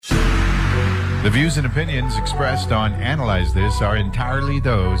The views and opinions expressed on Analyze This are entirely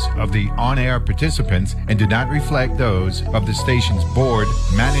those of the on-air participants and do not reflect those of the station's board,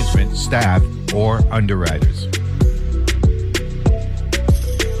 management, staff, or underwriters.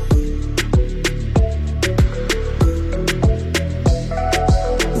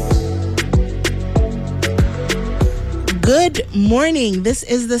 Good morning. This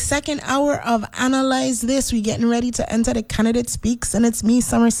is the second hour of Analyze This. We're getting ready to enter the Candidate Speaks, and it's me,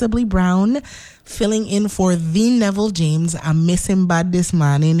 Summer Sibley Brown, filling in for the Neville James. I'm missing bad this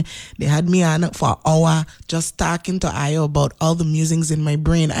morning. They had me on for an hour just talking to Ayo about all the musings in my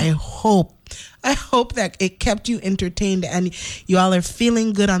brain. I hope that it kept you entertained and you all are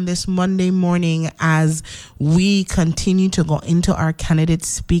feeling good on this Monday morning as we continue to go into our Candidate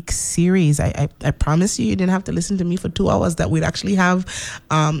Speak series. I promise you didn't have to listen to me for 2 hours, that we'd actually have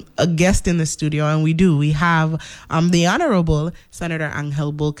a guest in the studio, and we do. We have the Honorable Senator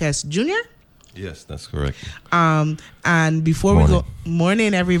Angel Bolkes Jr. Yes, that's correct. And before we go,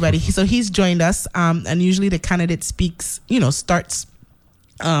 morning everybody. So he's joined us, and usually the Candidate Speaks, starts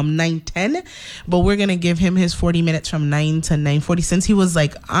 9:10, but we're gonna give him his 40 minutes from 9 to 9:40 since he was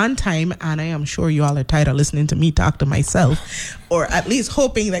on time, and I am sure you all are tired of listening to me talk to myself, or at least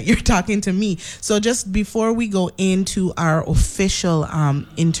hoping that you're talking to me. So just before we go into our official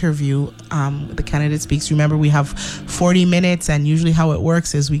interview, the Candidate Speaks, remember we have 40 minutes, and usually how it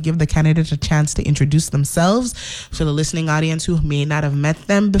works is we give the candidate a chance to introduce themselves to the listening audience who may not have met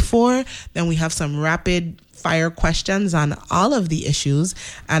them before. Then we have some rapid fire questions on all of the issues,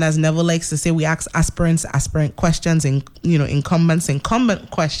 and as Neville likes to say, we ask aspirant questions, and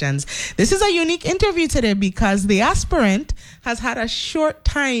incumbent questions. This is a unique interview today because the aspirant has had a short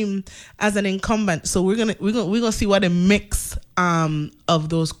time as an incumbent, so we're gonna see what a mix of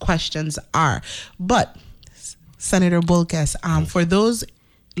those questions are. But Senator Bolkes, for those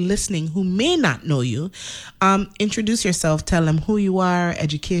listening who may not know you, introduce yourself. Tell them who you are,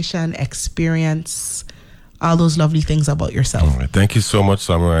 education, experience, all those lovely things about yourself. All right. Thank you so much,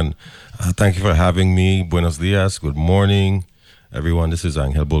 Summer, and thank you for having me. Buenos dias. Good morning, everyone. This is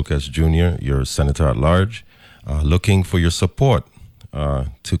Angel Bolkes Jr., your Senator at Large, looking for your support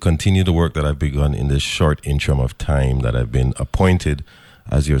to continue the work that I've begun in this short interim of time that I've been appointed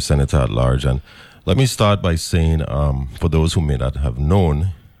as your Senator at Large. And let me start by saying, for those who may not have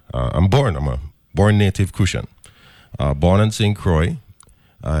known, I'm a born native Crucian, born in St. Croix.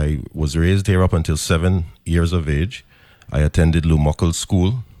 I was raised here up until 7 years of age. I attended Lumuckle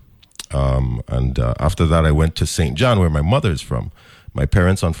School, and after that I went to St. John, where my mother is from. My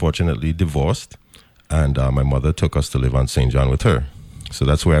parents unfortunately divorced, and my mother took us to live on St. John with her. So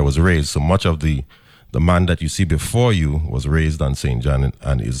that's where I was raised. So much of the man that you see before you was raised on St. John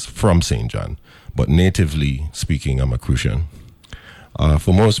and is from St. John. But natively speaking, I'm a Crucian.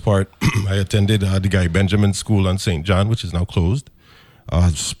 For most part, I attended the Guy Benjamin School on St. John, which is now closed.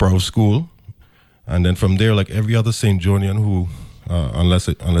 Sproul School, and then from there, like every other St. Johnian who, unless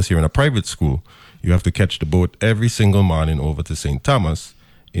you're in a private school, you have to catch the boat every single morning over to St. Thomas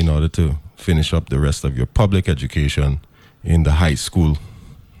in order to finish up the rest of your public education in the high school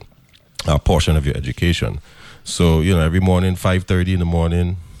portion of your education. So, every morning, 5:30 in the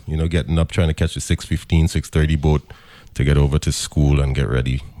morning, getting up, trying to catch the 6:15, 6:30 boat to get over to school and get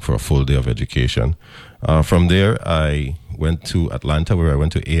ready for a full day of education. From there, I went to Atlanta, where I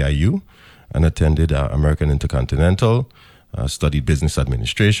went to AIU and attended American Intercontinental, studied business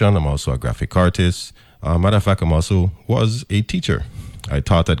administration. I'm also a graphic artist. Matter of fact, was a teacher. I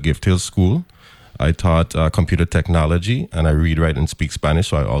taught at Gift Hill School. I taught computer technology, and I read, write, and speak Spanish,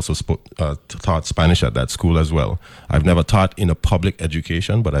 so I also taught Spanish at that school as well. I've never taught in a public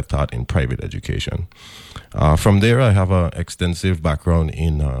education, but I've taught in private education. From there, I have an extensive background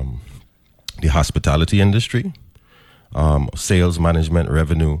in the hospitality industry, sales, management,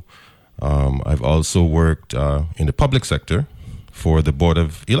 revenue. I've also worked in the public sector for the Board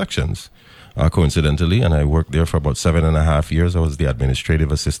of Elections, coincidentally, and I worked there for about 7.5 years. I was the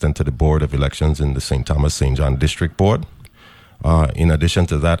administrative assistant to the Board of Elections in the St. Thomas, St. John District Board. In addition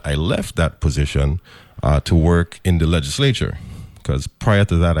to that, I left that position to work in the legislature, because prior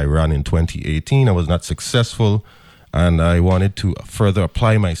to that, I ran in 2018. I was not successful, and I wanted to further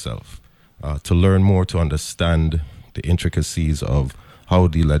apply myself to learn more, to understand the intricacies of how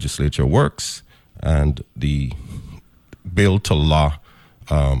the legislature works and the bill to law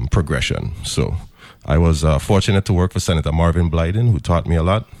progression. So I was fortunate to work for Senator Marvin Blyden, who taught me a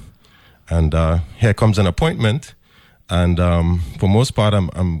lot. And here comes an appointment. And for most part,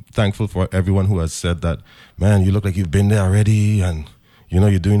 I'm thankful for everyone who has said that, man, you look like you've been there already and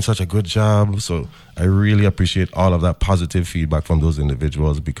you're doing such a good job. So I really appreciate all of that positive feedback from those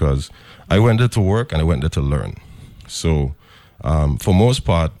individuals, because I went there to work and I went there to learn. So for most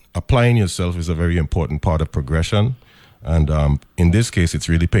part, applying yourself is a very important part of progression. And in this case, it's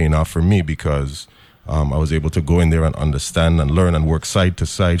really paying off for me, because I was able to go in there and understand and learn and work side to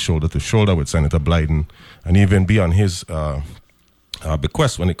side, shoulder to shoulder with Senator Blyden, and even be on his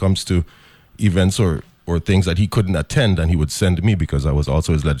bequest when it comes to events or things that he couldn't attend, and he would send me, because I was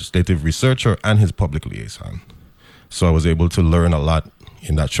also his legislative researcher and his public liaison. So I was able to learn a lot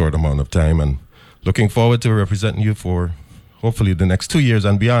in that short amount of time, and looking forward to representing you for hopefully the next 2 years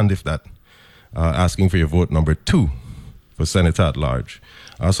and beyond, if that, asking for your vote number 2 for Senator at Large.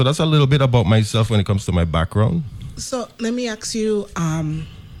 So that's a little bit about myself when it comes to my background. So let me ask you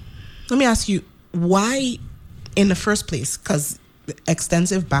why in the first place, because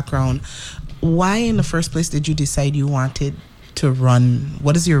extensive background, why in the first place did you decide you wanted to run?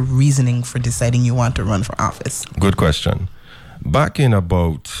 What is your reasoning for deciding you want to run for office? Good question. Back in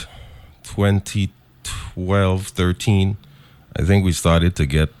about 2012, 13, I think we started to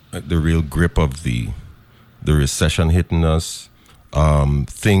get the real grip of the recession hitting us.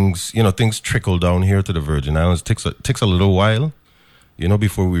 Things trickle down here to the Virgin Islands. Takes a little while,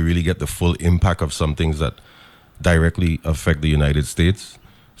 before we really get the full impact of some things that directly affect the United States.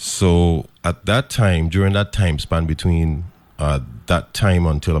 So at that time, during that time span between that time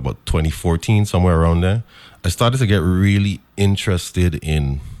until about 2014, somewhere around there, I started to get really interested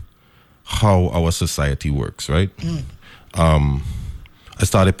in how our society works, right? I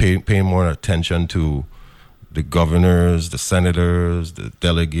started paying more attention to the governors, the senators, the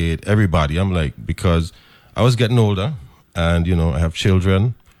delegate, everybody. I'm like, because I was getting older and, I have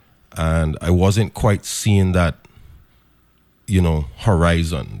children, and I wasn't quite seeing that,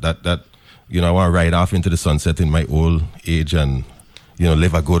 horizon that, I want to ride off into the sunset in my old age and,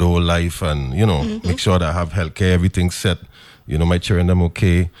 live a good old life and, make sure that I have healthcare, everything's set, my children, I'm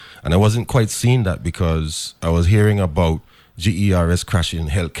okay. And I wasn't quite seeing that, because I was hearing about GERS crashing,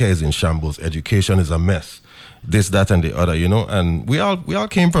 healthcare is in shambles, education is a mess, this, that, and the other, and we all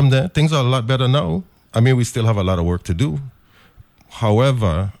came from there. Things are a lot better now. I mean, we still have a lot of work to do.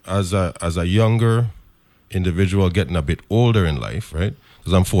 However, as a younger individual getting a bit older in life, right?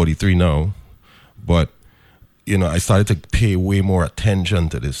 Because I'm 43 now, but I started to pay way more attention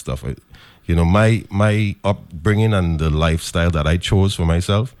to this stuff. My upbringing and the lifestyle that I chose for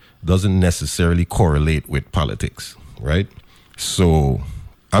myself doesn't necessarily correlate with politics, right? So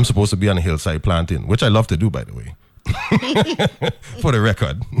I'm supposed to be on a hillside planting, which I love to do, by the way, for the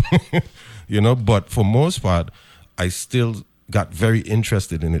record. But for most part, I still got very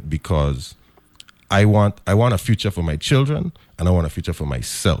interested in it, because I want a future for my children, and I want a future for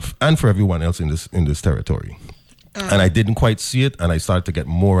myself and for everyone else in this territory. And I didn't quite see it, and I started to get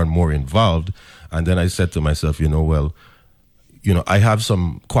more and more involved. And then I said to myself, I have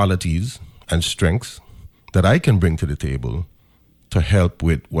some qualities and strengths that I can bring to the table to help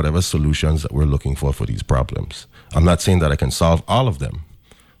with whatever solutions that we're looking for these problems. I'm not saying that I can solve all of them,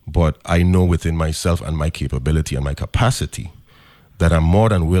 but I know within myself and my capability and my capacity that I'm more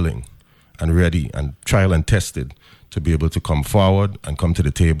than willing and ready and trial and tested to be able to come forward and come to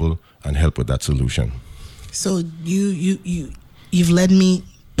the table and help with that solution. So you've led me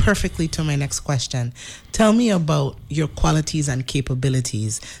perfectly to my next question. Tell me about your qualities and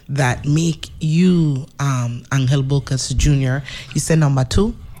capabilities that make you Angel Bolcas Jr. You said number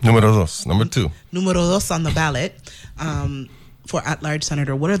 2? Number 2. Numero dos on the ballot for at-large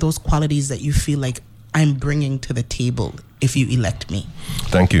senator. What are those qualities that you feel like I'm bringing to the table if you elect me?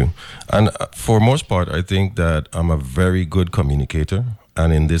 Thank you. And for most part, I think that I'm a very good communicator.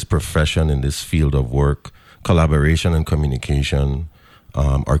 And in this profession, in this field of work, collaboration and communication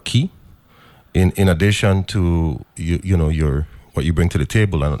are key. In addition to what you bring to the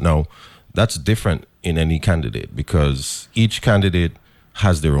table. And now that's different in any candidate, because each candidate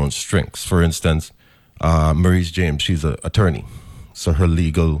has their own strengths. For instance, Maurice James, she's an attorney, so her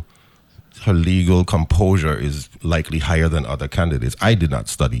legal composure is likely higher than other candidates. I did not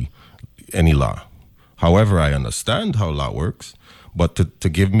study any law. However, I understand how law works, but to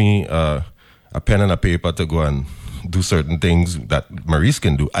give me a pen and a paper to go and do certain things that Maurice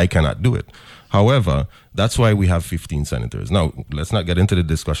can do, I cannot do it. However, that's why we have 15 senators. Now, let's not get into the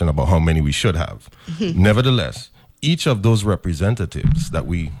discussion about how many we should have. Nevertheless, each of those representatives that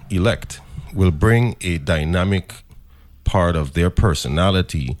we elect will bring a dynamic part of their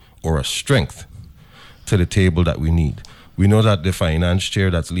personality or a strength to the table that we need. We know that the finance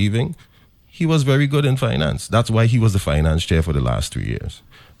chair that's leaving, he was very good in finance. That's why he was the finance chair for the last 3 years.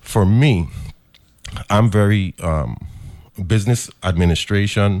 For me, I'm very business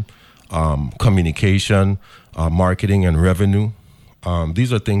administration, communication, marketing, and revenue.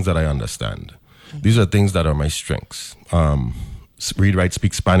 These are things that I understand. These are things that are my strengths. Read, write,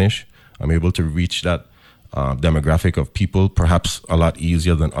 speak Spanish. I'm able to reach that demographic of people perhaps a lot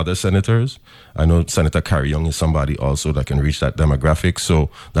easier than other senators. I know Senator Carrie Young is somebody also that can reach that demographic. So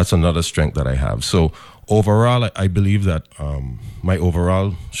that's another strength that I have. So overall, I believe that my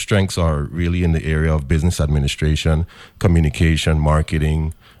overall strengths are really in the area of business administration, communication,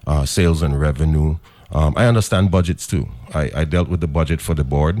 marketing, sales and revenue. I understand budgets too. I dealt with the budget for the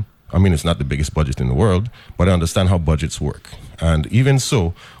board. I mean, it's not the biggest budget in the world, but I understand how budgets work. And even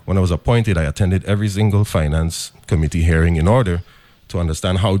so, when I was appointed, I attended every single finance committee hearing in order to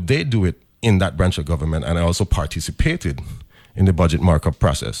understand how they do it in that branch of government. And I also participated in the budget markup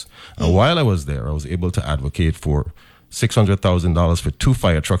process. And while I was there, I was able to advocate for $600,000 for 2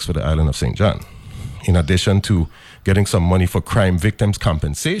 fire trucks for the island of St. John, in addition to getting some money for crime victims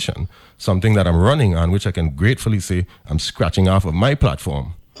compensation, something that I'm running on, which I can gratefully say I'm scratching off of my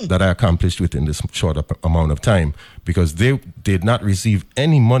platform that I accomplished within this short amount of time, because they did not receive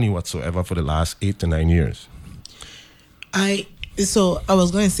any money whatsoever for the last 8 to 9 years. So I was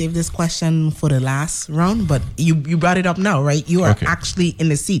going to save this question for the last round, but you brought it up now, right? You are actually in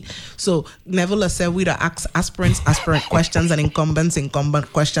the seat. So Neville said we the ask aspirant questions and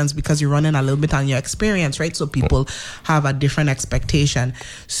incumbent questions, because you're running a little bit on your experience, right? So people have a different expectation.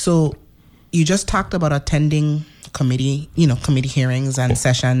 So you just talked about attending committee hearings and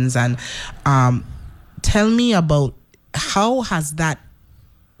sessions, and tell me about how has that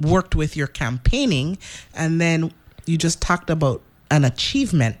worked with your campaigning. And then you just talked about an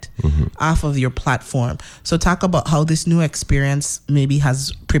achievement off of your platform. So talk about how this new experience maybe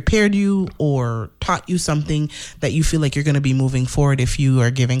has prepared you or taught you something that you feel like you're going to be moving forward if you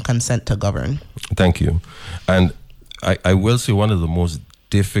are giving consent to govern. Thank you. And I will say one of the most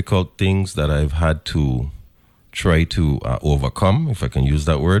difficult things that I've had to try to overcome, if I can use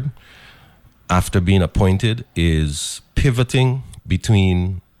that word, after being appointed, is pivoting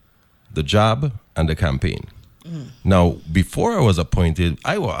between the job and the campaign. Now, before I was appointed,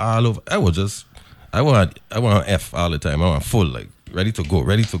 I want F all the time. I want full, like ready to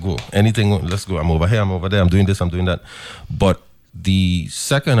go. Anything, let's go. I'm over here, I'm over there, I'm doing this, I'm doing that. But the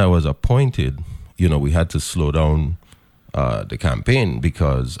second I was appointed, we had to slow down the campaign,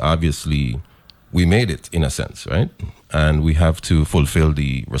 because obviously we made it in a sense, right? And we have to fulfill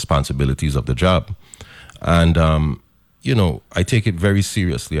the responsibilities of the job. And, I take it very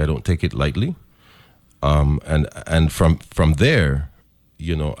seriously. I don't take it lightly. And from there,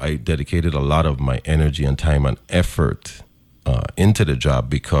 I dedicated a lot of my energy and time and effort into the job,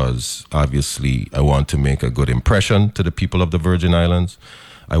 because obviously I want to make a good impression to the people of the Virgin Islands.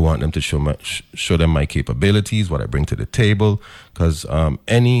 I want them to show them my capabilities, what I bring to the table, because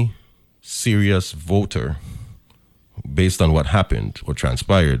any serious voter, based on what happened or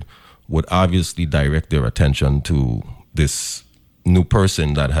transpired, would obviously direct their attention to this new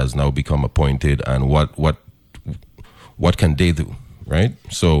person that has now become appointed, and what can they do, right?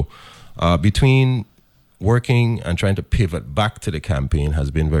 So between working and trying to pivot back to the campaign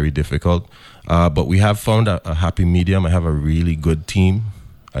has been very difficult, but we have found a happy medium. I have a really good team.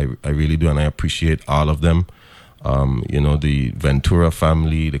 I really do, and I appreciate all of them. The Ventura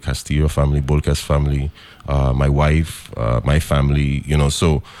family, the Castillo family, Bolkes family, my wife, my family,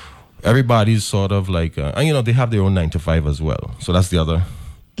 so everybody's sort of like, and they have their own 9 to 5 as well. So that's the other,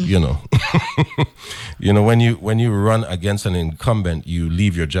 when you run against an incumbent, you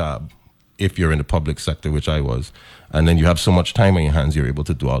leave your job if you're in the public sector, which I was, and then you have so much time on your hands, you're able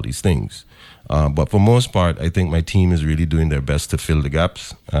to do all these things. But for most part, I think my team is really doing their best to fill the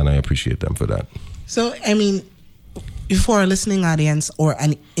gaps, and I appreciate them for that. So, for our listening audience,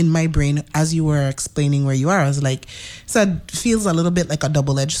 and in my brain, as you were explaining where you are, I was like, so it feels a little bit like a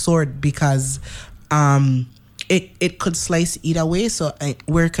double-edged sword, because it could slice either way. So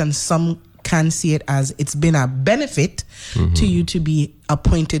some can see it as it's been a benefit to you to be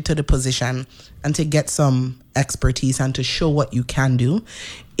appointed to the position and to get some expertise and to show what you can do.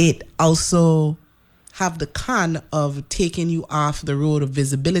 It also have the con of taking you off the road of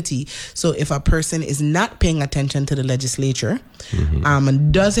visibility. So if a person is not paying attention to the legislature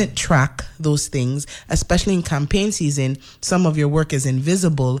and doesn't track those things, especially in campaign season, some of your work is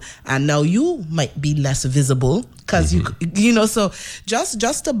invisible, and now you might be less visible because so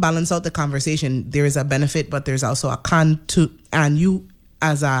just to balance out the conversation, there is a benefit, but there's also a con to, and you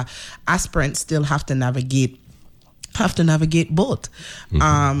as a aspirant still have to navigate both.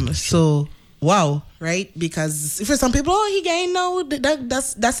 So wow, right? Because for some people, he gained, no,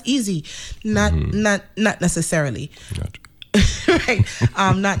 that's easy. Not necessarily. Right.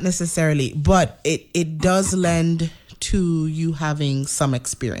 Not necessarily, but it does lend to you having some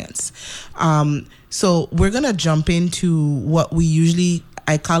experience. So we're going to jump into what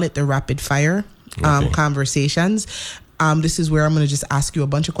I call it the rapid fire conversations. This is where I'm going to just ask you a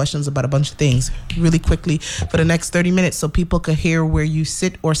bunch of questions about a bunch of things really quickly for the next 30 minutes so people can hear where you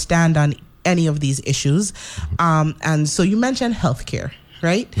sit or stand on any of these issues. And so you mentioned healthcare,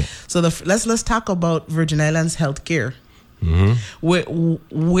 right? Yeah. So let's talk about Virgin Islands healthcare.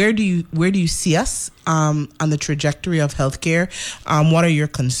 Where do you see us on the trajectory of healthcare? What are your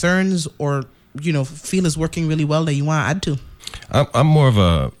concerns or feel is working really well that you want to add to? I'm more of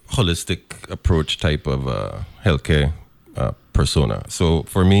a holistic approach type of healthcare persona. So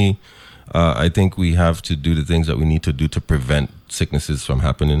for me, I think we have to do the things that we need to do to prevent sicknesses from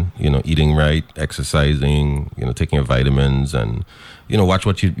happening. Eating right, exercising, taking your vitamins, and watch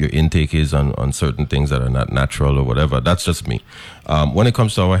what your intake is on certain things that are not natural or whatever. That's just me. When it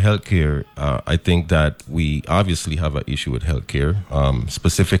comes to our healthcare, I think that we obviously have an issue with healthcare,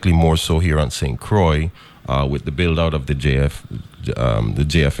 specifically more so here on St. Croix, with the build out of the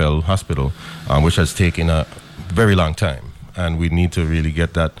JFL hospital, which has taken a very long time. And we need to really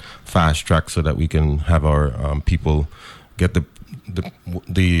get that fast track so that we can have our people get the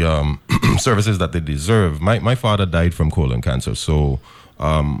services that they deserve. My father died from colon cancer, so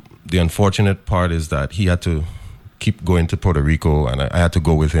the unfortunate part is that he had to keep going to Puerto Rico, and I had to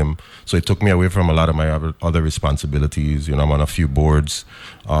go with him. So it took me away from a lot of my other responsibilities. I'm on a few boards.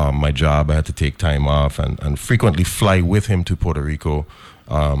 My job, I had to take time off and frequently fly with him to Puerto Rico,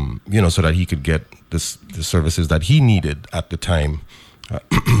 so that he could get the services that he needed at the time.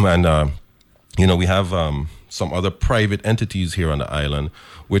 And we have some other private entities here on the island,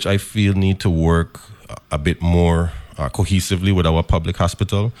 which I feel need to work a bit more cohesively with our public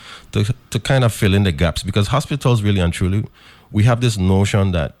hospital to kind of fill in the gaps, because hospitals really and truly, we have this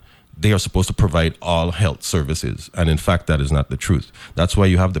notion that they are supposed to provide all health services, and in fact that is not the truth. That's why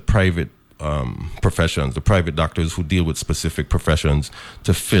you have the private professions, the private doctors who deal with specific professions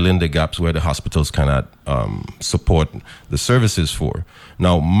to fill in the gaps where the hospitals cannot support the services for.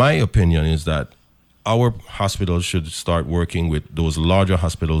 Now, my opinion is that our hospitals should start working with those larger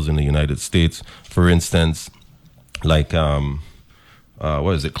hospitals in the United States. For instance, like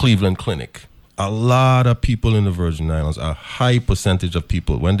Cleveland Clinic. A lot of people in the Virgin Islands, a high percentage of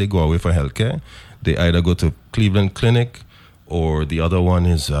people, when they go away for healthcare, they either go to Cleveland Clinic, or the other one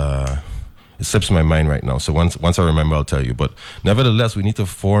is it slips my mind right now. So once I remember, I'll tell you. But nevertheless, we need to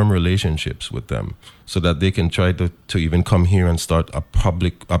form relationships with them so that they can try to even come here and start a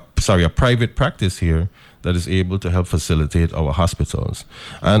private practice here that is able to help facilitate our hospitals.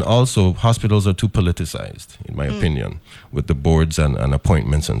 And also, hospitals are too politicized, in my opinion, with the boards and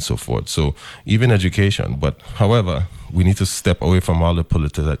appointments and so forth. So even education. But however, we need to step away from all the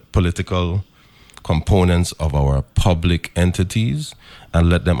political components of our public entities and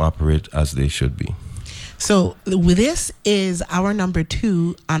let them operate as they should be. So this is our number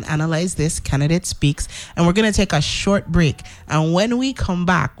 2 on Analyze This, Candidate Speaks, and we're going to take a short break. And when we come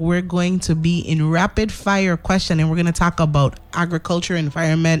back, we're going to be in rapid fire question, and we're going to talk about agriculture,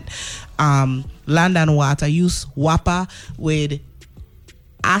 environment, land and water use, WAPA, with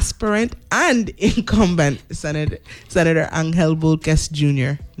aspirant and incumbent Senator Angel Volquez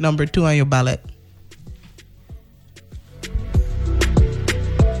Jr., number 2 on your ballot.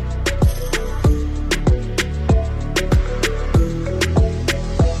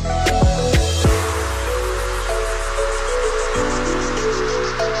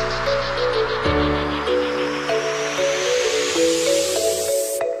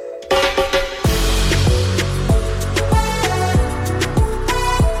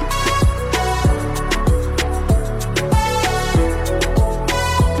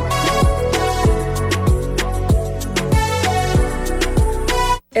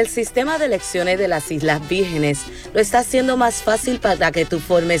 El sistema de elecciones de las Islas Vírgenes lo está haciendo más fácil para que tú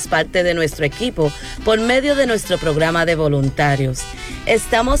formes parte de nuestro equipo por medio de nuestro programa de voluntarios.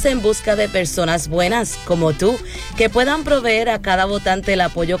 Estamos en busca de personas buenas como tú que puedan proveer a cada votante el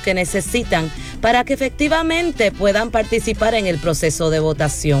apoyo que necesitan para que efectivamente puedan participar en el proceso de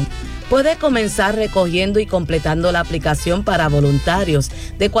votación. Puede comenzar recogiendo y completando la aplicación para voluntarios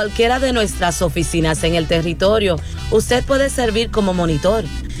de cualquiera de nuestras oficinas en el territorio. Usted puede servir como monitor.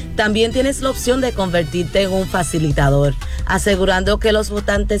 También tienes la opción de convertirte en un facilitador, asegurando que los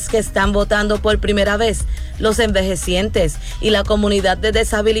votantes que están votando por primera vez, los envejecientes y la comunidad de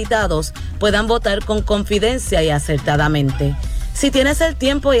deshabilitados puedan votar con confidencia y acertadamente. Si tienes el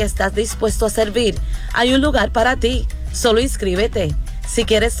tiempo y estás dispuesto a servir, hay un lugar para ti. Solo inscríbete. Si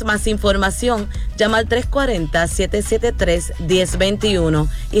quieres más información, Llama al 340-773-1021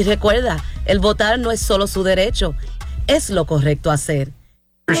 y recuerda, el votar no es solo su derecho, es lo correcto hacer.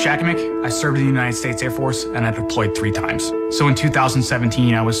 Chris Jakimick, I served in the United States Air Force and I deployed 3 times. So in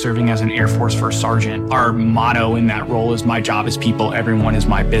 2017, I was serving as an Air Force First Sergeant. Our motto in that role is my job is people, everyone is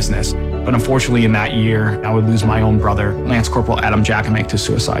my business. But unfortunately in that year, I would lose my own brother, Lance Corporal Adam Jakimick, to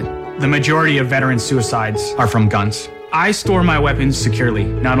suicide. The majority of veteran suicides are from guns. I store my weapons securely,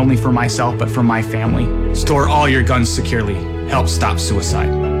 not only for myself, but for my family. Store all your guns securely. Help stop suicide.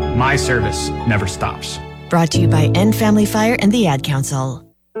 My service never stops. Brought to you by End Family Fire and the Ad Council.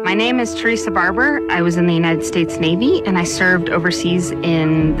 My name is Teresa Barber. I was in the United States Navy and I served overseas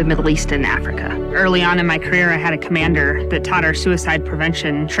in the Middle East and Africa. Early on in my career, I had a commander that taught our suicide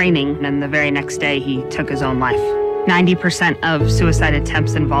prevention training, and the very next day he took his own life. 90% of suicide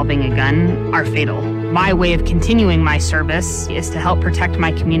attempts involving a gun are fatal. My way of continuing my service is to help protect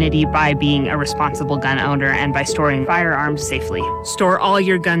my community by being a responsible gun owner and by storing firearms safely. Store all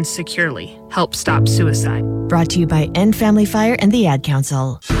your guns securely. Help stop suicide. Brought to you by End Family Fire and the Ad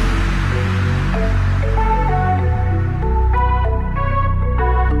Council.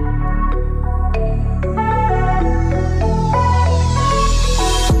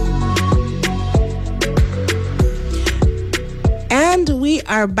 And we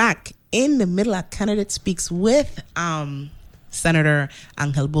are back in the middle of Candidate Speaks with Senator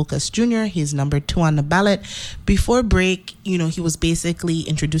Angel Bolkas Jr. He's number 2 on the ballot. Before break, he was basically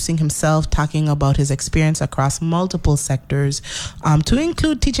introducing himself, talking about his experience across multiple sectors, to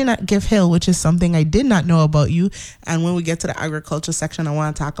include teaching at Gift Hill, which is something I did not know about you. And when we get to the agriculture section, I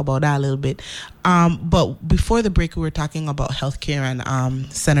want to talk about that a little bit. But before the break, we were talking about healthcare, and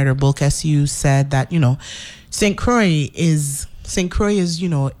Senator Bolkas, you said that, St. Croix is,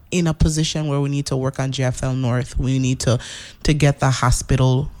 in a position where we need to work on JFL North. We need to get the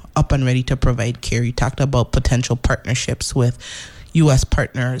hospital up and ready to provide care. You talked about potential partnerships with U.S.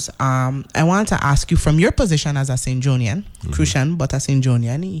 partners. I wanted to ask you, from your position as a St. Johnian, Crucian, but a St.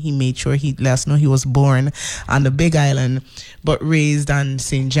 Johnian, he made sure he let us know he was born on the Big Island, but raised on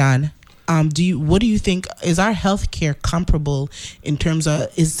St. John. What do you think, is our healthcare comparable in terms of,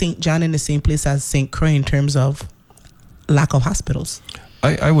 is St. John in the same place as St. Croix in terms of lack of hospitals?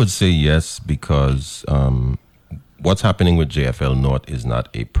 I would say yes, because what's happening with JFL North is not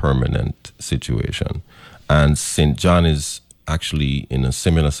a permanent situation. And St. John is actually in a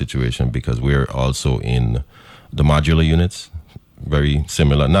similar situation because we're also in the modular units, very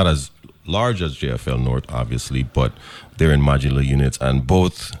similar, not as large as JFL North, obviously, but they're in modular units, and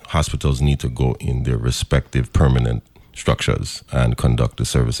both hospitals need to go in their respective permanent structures and conduct the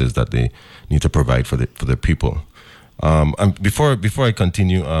services that they need to provide for their people. And before I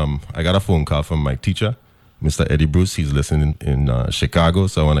continue, I got a phone call from my teacher, Mr. Eddie Bruce. He's listening in Chicago,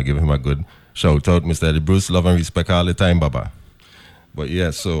 so I want to give him a good shout out. Mr. Eddie Bruce, love and respect all the time, Baba. But yeah,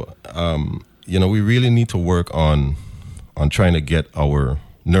 so we really need to work on trying to get our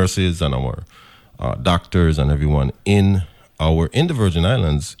nurses and our doctors and everyone in the Virgin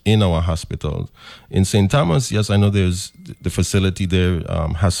Islands, in our hospitals. In St. Thomas, yes, I know there's the facility there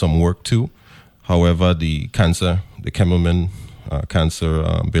has some work too. However, the Kemmelman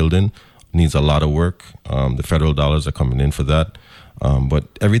cancer building needs a lot of work. The federal dollars are coming in for that. But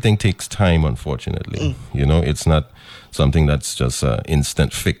everything takes time, unfortunately. It's not something that's just an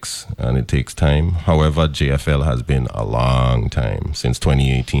instant fix, and it takes time. However, JFL has been a long time, since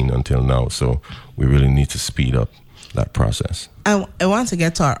 2018 until now. So we really need to speed up that process. I want to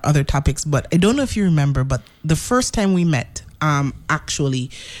get to our other topics, but I don't know if you remember, but the first time we met,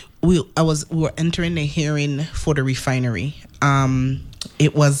 we were entering the hearing for the refinery.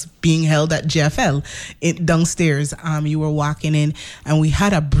 It was being held at JFL downstairs. You were walking in, and we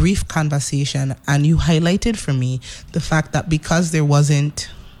had a brief conversation, and you highlighted for me the fact that because there wasn't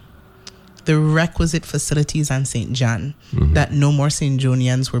the requisite facilities on St. John, that no more St.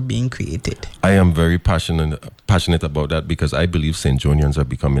 Johnians were being created. I am very passionate about that, because I believe St. Johnians are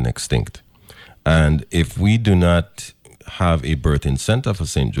becoming extinct. And if we do not have a birthing center for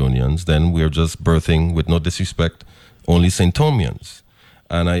St. Johnians, then we're just birthing, with no disrespect, only St. Thomians.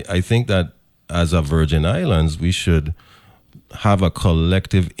 And I think that as a Virgin Islands, we should have a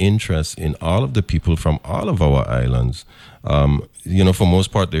collective interest in all of the people from all of our islands. For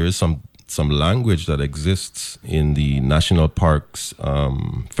most part, there is some language that exists in the national parks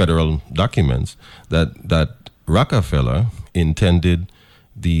federal documents that Rockefeller intended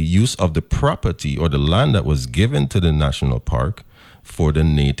the use of the property or the land that was given to the national park for the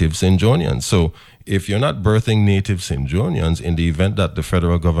native St. Johnians. So if you're not birthing native St. Johnians, in the event that the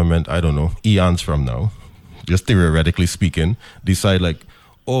federal government, I don't know, eons from now, just theoretically speaking, decide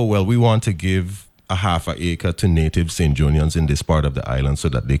we want to give a half an acre to native St. Johnians in this part of the island so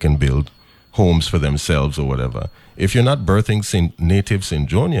that they can build homes for themselves or whatever. If you're not birthing native St.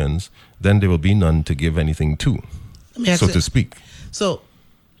 Johnians, then there will be none to give anything to, so to speak. So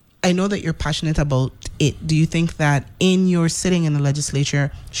I know that you're passionate about it. Do you think that in your sitting in the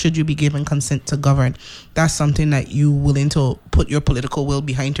legislature, should you be given consent to govern, that's something that you willing to put your political will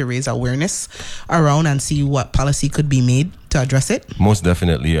behind to raise awareness around and see what policy could be made to address it? Most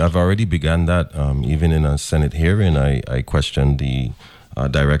definitely. I've already begun that. Even in a Senate hearing, I questioned the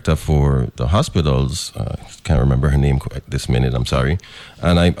director for the hospitals. Can't remember her name this minute, I'm sorry.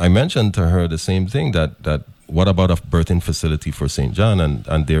 And I mentioned to her the same thing, that what about a birthing facility for St. John?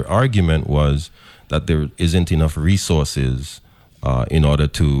 And their argument was that there isn't enough resources in order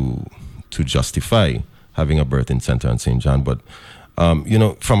to justify having a birthing center in St. John. But,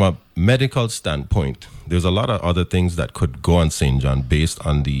 from a medical standpoint, there's a lot of other things that could go on St. John based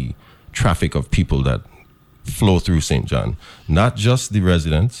on the traffic of people that flow through St. John. Not just the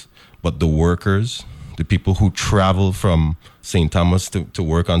residents, but the workers, the people who travel from St. Thomas to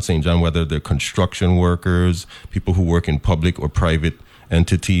work on St. John, whether they're construction workers, people who work in public or private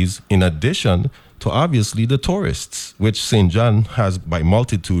entities, in addition to obviously the tourists, which St. John has by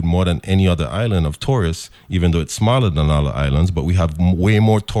multitude more than any other island of tourists, even though it's smaller than all the islands, but we have way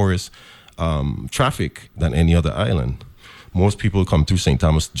more tourist traffic than any other island. Most people come through St.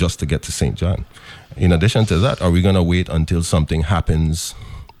 Thomas just to get to St. John. In addition to that, are we going to wait until something happens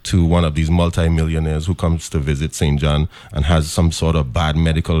to one of these multimillionaires who comes to visit St. John and has some sort of bad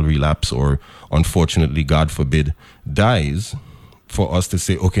medical relapse or, unfortunately, God forbid, dies, for us to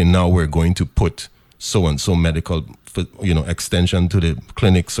say, okay, now we're going to put so-and-so medical extension to the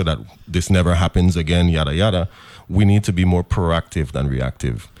clinic so that this never happens again, yada, yada. We need to be more proactive than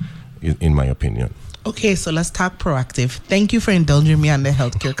reactive, in my opinion. Okay, so let's talk proactive. Thank you for indulging me on the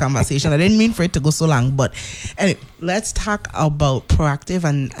healthcare conversation. I didn't mean for it to go so long, but anyway, let's talk about proactive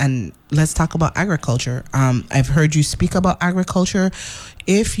and let's talk about agriculture. I've heard you speak about agriculture.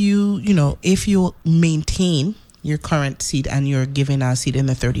 If you maintain your current seat and you're given a seat in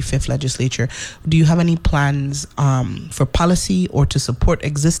the 35th legislature, do you have any plans for policy or to support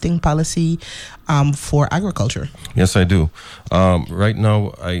existing policy for agriculture? Yes, I do. Right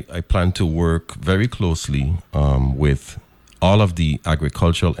now, I plan to work very closely with all of the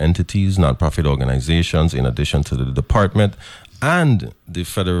agricultural entities, nonprofit organizations, in addition to the department and the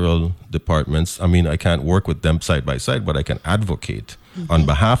federal departments. I mean, I can't work with them side by side, but I can advocate on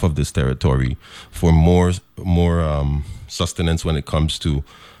behalf of this territory for more sustenance when it comes to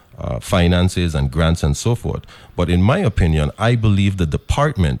finances and grants and so forth. But in my opinion, I believe the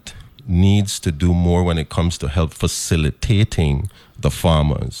department needs to do more when it comes to help facilitating the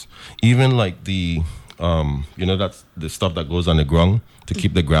farmers. Even like that's the stuff that goes on the ground to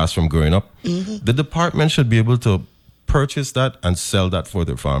keep the grass from growing up. The department should be able to purchase that and sell that for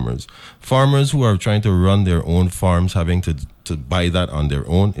their farmers. Farmers who are trying to run their own farms, having to buy that on their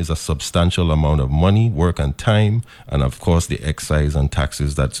own is a substantial amount of money, work and time, and of course the excise and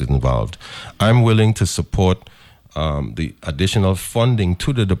taxes that's involved. I'm willing to support the additional funding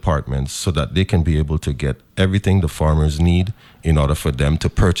to the departments so that they can be able to get everything the farmers need in order for them to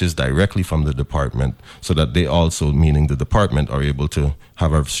purchase directly from the department, so that they also, meaning the department, are able to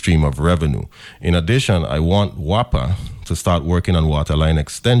have a stream of revenue. In addition, I want WAPA to start working on water line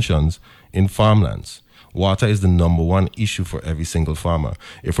extensions in farmlands. Water is the number one issue for every single farmer.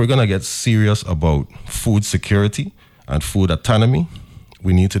 If we're going to get serious about food security and food autonomy,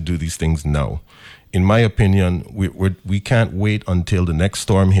 we need to do these things now. In my opinion, we can't wait until the next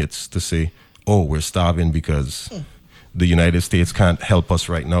storm hits to say, oh, we're starving because the United States can't help us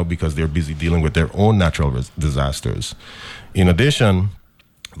right now because they're busy dealing with their own natural disasters. In addition,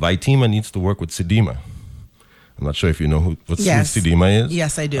 Vitima needs to work with SEDEMA. I'm not sure if you know what SEDEMA is.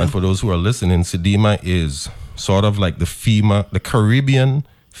 Yes, I do. And for those who are listening, SEDEMA is sort of like the FEMA, the Caribbean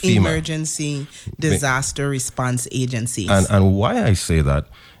FEMA. Emergency Disaster Response Agencies. And why I say that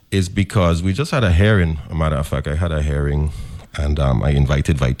is because we just had a hearing. A matter of fact, I had a hearing and I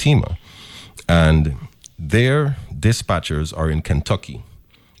invited Vitima. And their dispatchers are in Kentucky,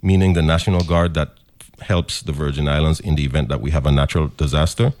 meaning the National Guard that helps the Virgin Islands in the event that we have a natural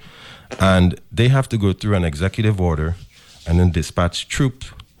disaster. And they have to go through an executive order and then dispatch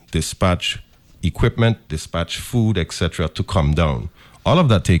troops, dispatch equipment, dispatch food, etc. to come down. All of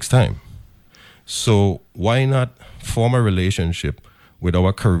that takes time. So why not form a relationship with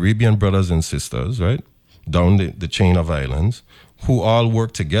our Caribbean brothers and sisters, right, down the chain of islands, who all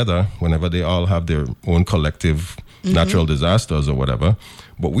work together whenever they all have their own collective natural disasters or whatever.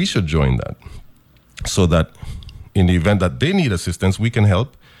 But we should join that so that in the event that they need assistance, we can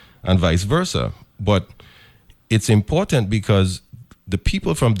help, and vice versa. But it's important because the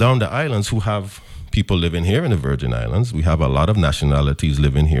people from down the islands who have people living here in the Virgin Islands, we have a lot of nationalities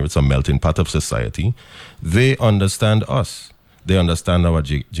living here. It's a melting pot of society. They understand us. They understand our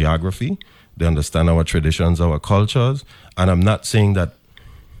geography. They understand our traditions, our cultures. And I'm not saying that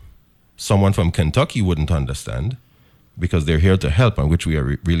someone from Kentucky wouldn't understand, because they're here to help, and which we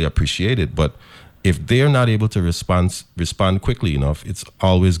are really appreciate it. But if they're not able to respond quickly enough, it's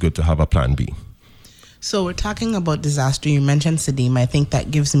always good to have a plan B. So we're talking about disaster. You mentioned SEDIMA. I think that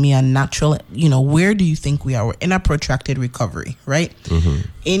gives me a natural, where do you think we are? We're in a protracted recovery, right? Mm-hmm.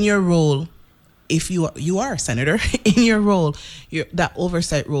 In your role, if you are a senator, in your role, that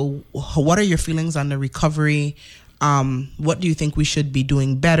oversight role, what are your feelings on the recovery? What do you think we should be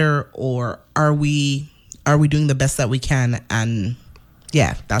doing better, or are we doing the best that we can? And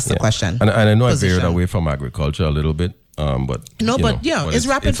that's the question. And I know I veered away from agriculture a little bit, but it's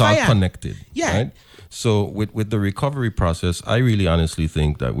rapid fire. It's all connected. Yeah. Right? So with the recovery process, I really honestly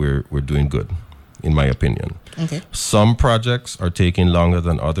think that we're doing good, in my opinion. Okay. Some projects are taking longer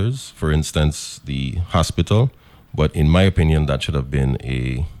than others. For instance, the hospital, but in my opinion, that should have been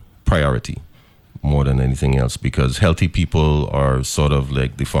a priority more than anything else, because healthy people are sort of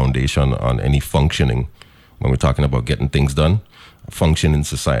like the foundation on any functioning. When we're talking about getting things done, function in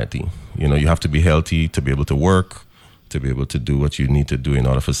society. You have to be healthy to be able to work, to be able to do what you need to do in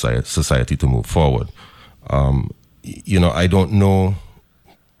order for society to move forward. I don't know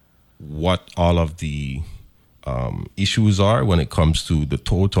what all of the issues are when it comes to the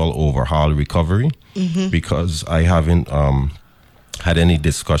total overhaul recovery, because I haven't had any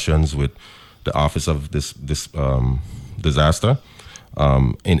discussions with the Office of this disaster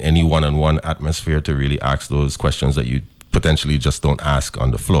in any one-on-one atmosphere to really ask those questions that you potentially just don't ask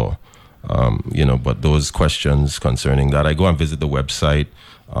on the floor. But those questions concerning that, I go and visit the website.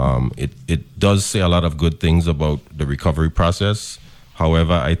 It does say a lot of good things about the recovery process.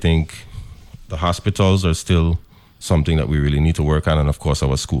 However, I think the hospitals are still something that we really need to work on, and of course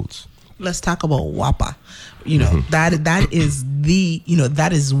our schools. Let's talk about WAPA.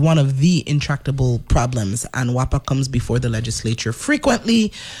 That is one of the intractable problems, and WAPA comes before the legislature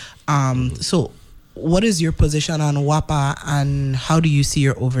frequently. So what is your position on WAPA, and how do you see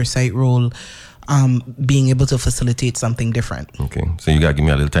your oversight role being able to facilitate something different? Okay, so you got to give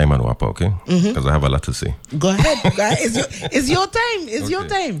me a little time on WAPA, okay? Because I have a lot to say. Go ahead. It's your time. It's your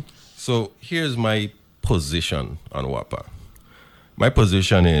time. So here's my position on WAPA. My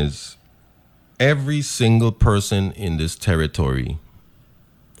position is every single person in this territory,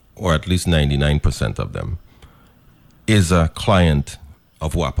 or at least 99% of them, is a client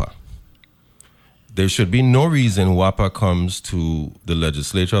of WAPA. There should be no reason WAPA comes to the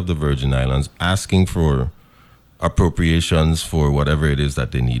legislature of the Virgin Islands asking for appropriations for whatever it is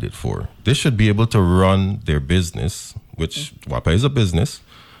that they need it for. They should be able to run their business, which WAPA is a business,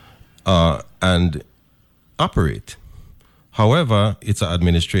 and operate. However, it's an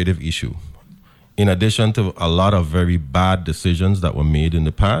administrative issue. In addition to a lot of very bad decisions that were made in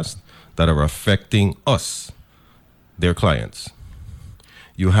the past that are affecting us, their clients.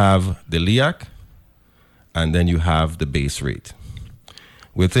 You have the LEAC, and then you have the base rate.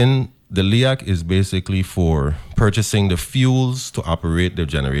 Within the LEAC is basically for purchasing the fuels to operate their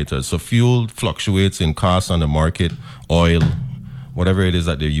generators. So fuel fluctuates in cost on the market, oil, whatever it is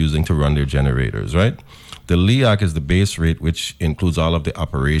that they're using to run their generators, right? The LEAC is the base rate, which includes all of the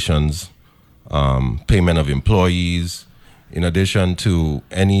operations, payment of employees, in addition to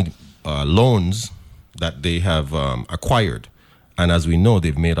any loans that they have acquired. And as we know,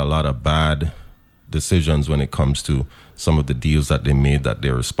 they've made a lot of bad decisions when it comes to some of the deals that they made that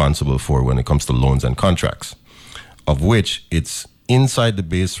they're responsible for when it comes to loans and contracts, of which it's inside the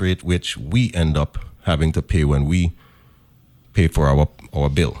base rate, which we end up having to pay when we pay for our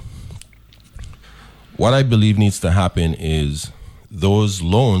bill. What I believe needs to happen is those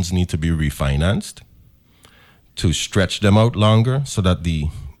loans need to be refinanced to stretch them out longer so that the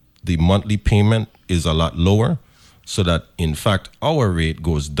monthly payment is a lot lower, so that in fact our rate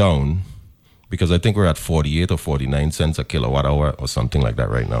goes down, because I think we're at 48 or 49 cents a kilowatt hour or something like that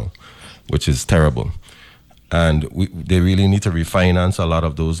right now, which is terrible. And they really need to refinance a lot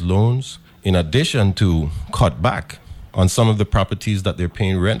of those loans, in addition to cut back on some of the properties that they're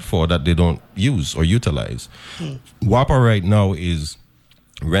paying rent for that they don't use or utilize. WAPA right now is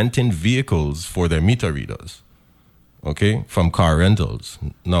renting vehicles for their meter readers, okay, from car rentals.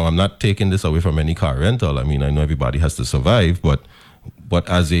 Now, I'm not taking this away from any car rental. I mean, I know everybody has to survive, but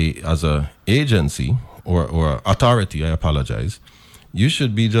as a agency or authority, I apologize, you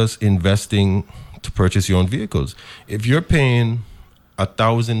should be just investing to purchase your own vehicles. If you're paying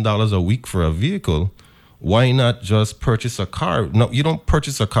 $1,000 a week for a vehicle, why not just purchase a car? No, you don't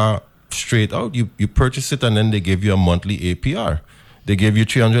purchase a car straight out. You purchase it and then they give you a monthly APR. They give you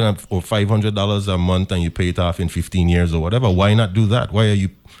 $300 or $500 a month and you pay it off in 15 years or whatever. Why not do that? Why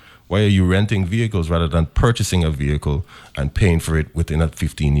are you renting vehicles rather than purchasing a vehicle and paying for it within a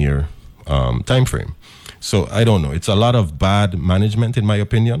 15-year time frame? So I don't know. It's a lot of bad management, in my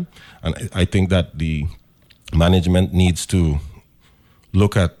opinion. And I think that the management needs to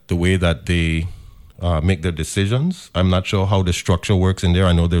look at the way that they make their decisions. I'm not sure how the structure works in there.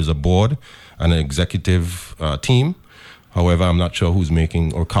 I know there's a board and an executive team. However, I'm not sure who's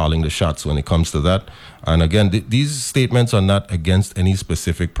making or calling the shots when it comes to that. And again, these statements are not against any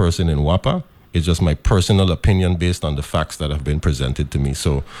specific person in WAPA. It's just my personal opinion based on the facts that have been presented to me.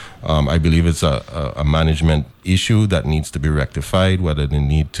 So I believe it's a management issue that needs to be rectified, whether they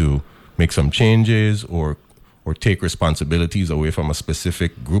need to make some changes or take responsibilities away from a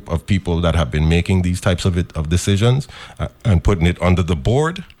specific group of people that have been making these types of decisions and putting it under the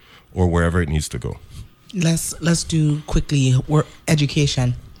board or wherever it needs to go. Let's do quickly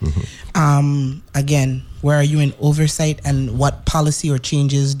education. Mm-hmm. Again, where are you in oversight, and what policy or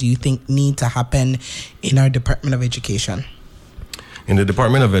changes do you think need to happen in our Department of Education? In the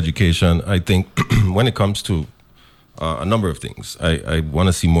Department of Education, I think when it comes to a number of things, I want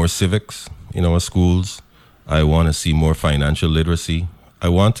to see more civics in our schools. I want to see more financial literacy. I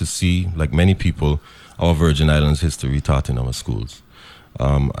want to see, like many people, our Virgin Islands history taught in our schools.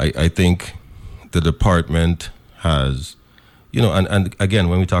 I think the department has, and again,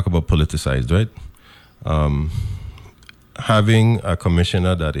 when we talk about politicized, right? Having a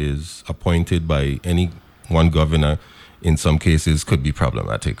commissioner that is appointed by any one governor in some cases could be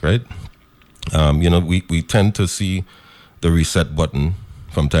problematic, right? We tend to see the reset button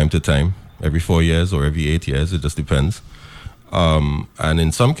from time to time, every 4 years or every 8 years, it just depends. And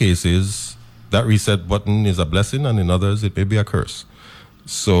in some cases, that reset button is a blessing, and in others, it may be a curse.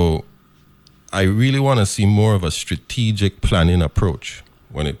 So I really want to see more of a strategic planning approach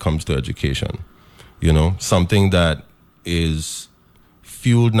when it comes to education. Something that is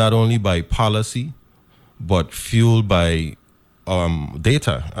fueled not only by policy, but fueled by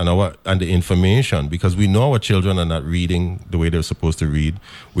data and the information, because we know our children are not reading the way they're supposed to read.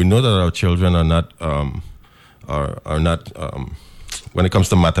 We know that our children are not when it comes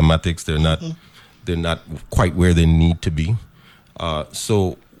to mathematics, they're not quite where they need to be.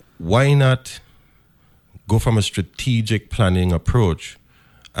 So why not go from a strategic planning approach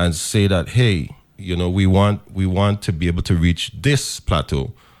and say that, hey, we want to be able to reach this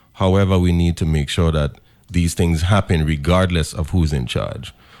plateau. However, we need to make sure that these things happen regardless of who's in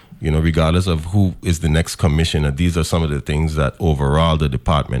charge. Regardless of who is the next commissioner. These are some of the things that overall the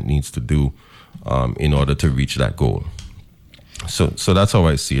department needs to do in order to reach that goal. So that's how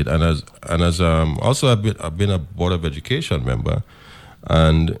I see it. And as also I've been a Board of Education member,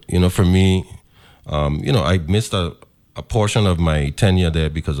 and for me, I missed a portion of my tenure there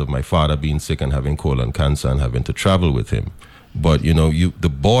because of my father being sick and having colon cancer and having to travel with him. But the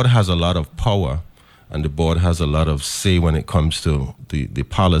board has a lot of power, and the board has a lot of say when it comes to the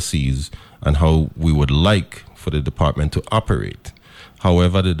policies and how we would like for the department to operate.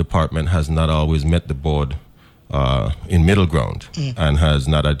 However, the department has not always met the board in middle ground and has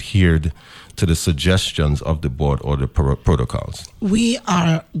not adhered to the suggestions of the board or the protocols. We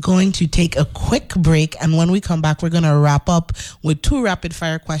are going to take a quick break, and when we come back, we're going to wrap up with 2 rapid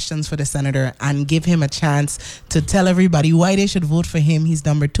fire questions for the senator and give him a chance to tell everybody why they should vote for him. He's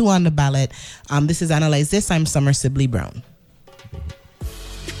number 2 on the ballot. This is Analyze This. I'm Summer Sibley Brown.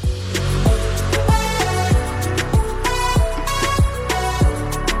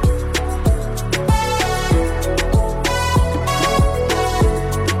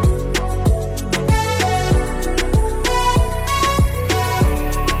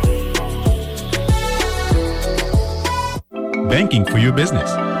 Banking for your business.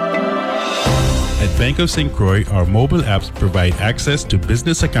 At Bank of St. Croix, our mobile apps provide access to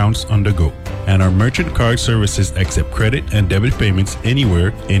business accounts on the go, and our merchant card services accept credit and debit payments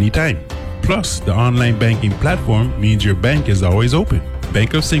anywhere, anytime. Plus, the online banking platform means your bank is always open.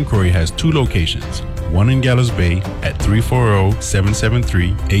 Bank of St. Croix has 2 locations, one in Gallows Bay at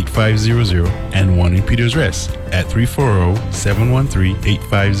 340-773-8500 and one in Peters Rest at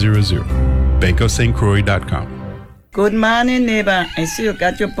 340-713-8500. bankofstcroix.com. Good morning, neighbor. I see you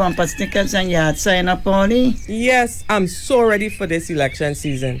got your bumper stickers and yard sign up, Paulie. Yes, I'm so ready for this election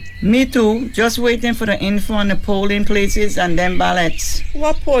season. Me too. Just waiting for the info on the polling places and then ballots.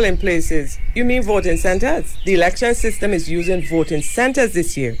 What polling places? You mean voting centers? The election system is using voting centers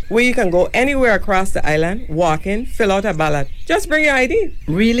this year, where you can go anywhere across the island, walk in, fill out a ballot. Just bring your ID.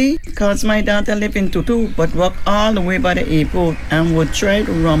 Really? Because my daughter lives in Tutu, but walk all the way by the airport and would try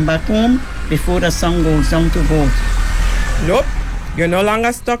to run back home before the sun goes down to vote. Nope. You're no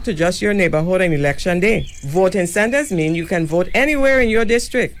longer stuck to just your neighborhood on election day. Voting centers mean you can vote anywhere in your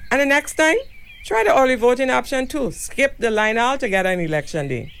district. And the next time, try the early voting option too. Skip the line altogether on election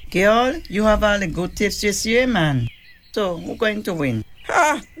day. Girl, you have all the good tips this year, man. So, who's going to win?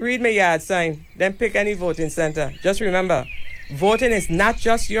 Read my yard sign, then pick any voting center. Just remember, voting is not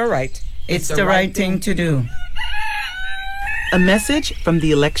just your right. It's the right thing to do. A message from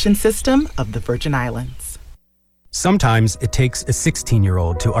the election system of the Virgin Islands. Sometimes it takes a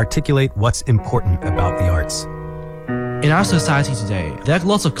 16-year-old to articulate what's important about the arts. In our society today, there are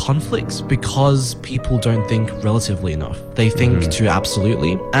lots of conflicts because people don't think relatively enough. They think too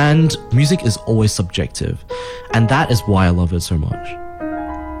absolutely, and music is always subjective. And that is why I love it so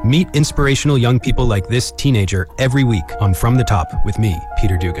much. Meet inspirational young people like this teenager every week on From the Top with me,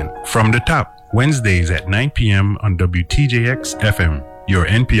 Peter Dugan. From the Top, Wednesdays at 9 p.m. on WTJX FM, your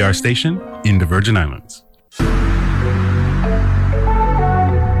NPR station in the Virgin Islands.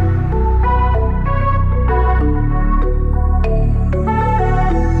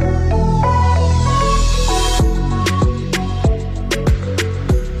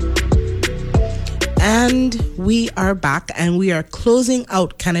 And we are back, and we are closing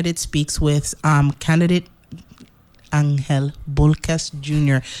out Candidate Speaks with candidate Angel Bolkes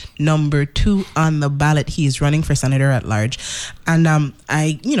Jr., number 2 on the ballot. He is running for senator at large. And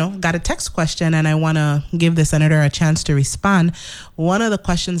I got a text question, and I want to give the senator a chance to respond. One of the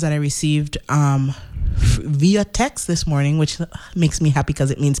questions that I received via text this morning, which makes me happy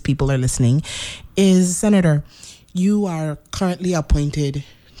because it means people are listening, is, Senator, you are currently appointed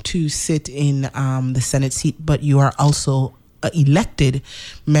to sit in the Senate seat, but you are also an elected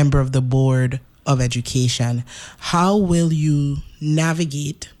member of the Board of Education. How will you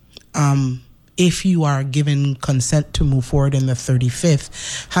navigate if you are given consent to move forward in the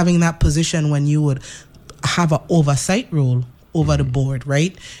 35th, having that position when you would have an oversight role over the board,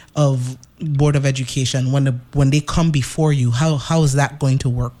 right, of Board of Education, when they come before you? How is that going to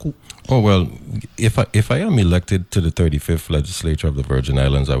work? Oh, well, if I am elected to the 35th legislature of the Virgin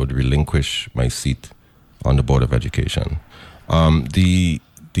Islands, I would relinquish my seat on the Board of Education.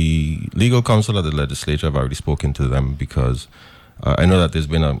 The legal counsel of the legislature, I've already spoken to them because I know that there's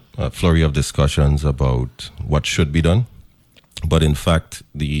been a flurry of discussions about what should be done. But in fact,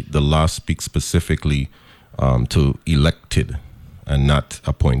 the law speaks specifically to elected and not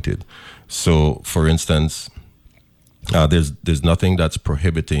appointed. So, for instance, there's nothing that's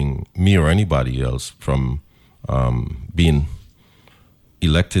prohibiting me or anybody else from being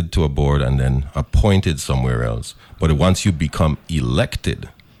elected to a board and then appointed somewhere else. But once you become elected,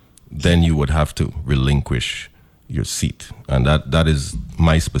 then you would have to relinquish your seat. And that is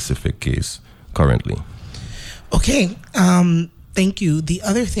my specific case currently. Okay. Thank you. The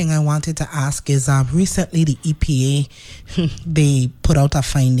other thing I wanted to ask is recently the EPA, they put out a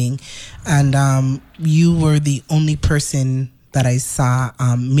finding, and you were the only person that I saw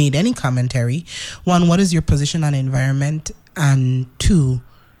made any commentary. One, what is your position on environment? And two,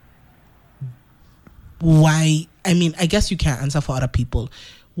 why? I mean, I guess you can't answer for other people.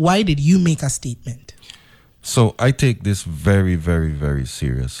 Why did you make a statement? So I take this very, very, very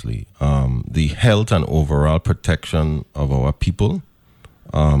seriously. The health and overall protection of our people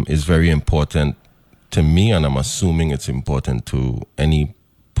is very important to me, and I'm assuming it's important to any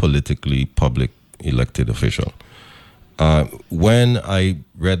politically public elected official. When I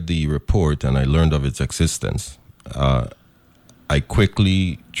read the report and I learned of its existence, I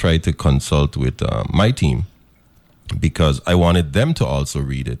quickly tried to consult with my team because I wanted them to also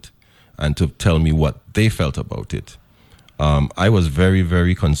read it and to tell me what they felt about it. I was very,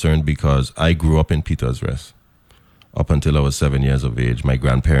 very concerned because I grew up in Peter's Rest up until I was 7 years of age. My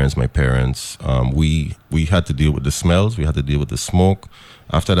grandparents, my parents, we had to deal with the smells. We had to deal with the smoke.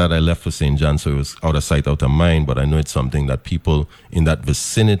 After that, I left for St. John, so it was out of sight, out of mind. But I know it's something that people in that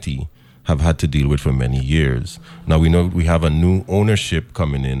vicinity have had to deal with for many years. Now, we know we have a new ownership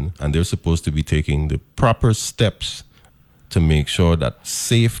coming in, and they're supposed to be taking the proper steps to make sure that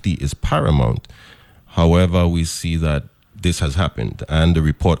safety is paramount. However, we see that this has happened, and the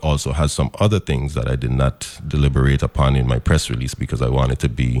report also has some other things that I did not deliberate upon in my press release because I wanted to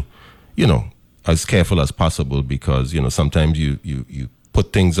be, as careful as possible, because sometimes you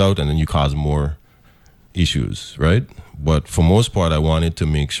put things out and then you cause more issues, right? But for most part, I wanted to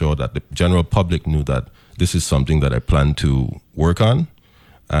make sure that the general public knew that this is something that I plan to work on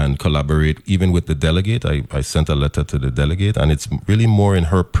and collaborate even with the delegate. I sent a letter to the delegate, and it's really more in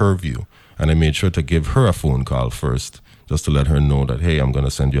her purview. And I made sure to give her a phone call first, just to let her know that, hey, I'm going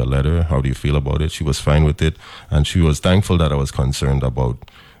to send you a letter. How do you feel about it? She was fine with it. And she was thankful that I was concerned about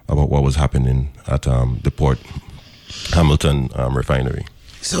what was happening at the Port Hamilton refinery.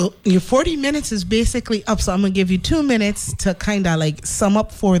 So your 40 minutes is basically up. So I'm going to give you 2 minutes to kind of like sum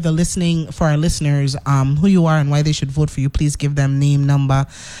up for our listeners, who you are and why they should vote for you. Please give them name, number,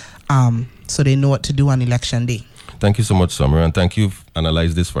 so they know what to do on election day. Thank you so much, Summer, and thank you,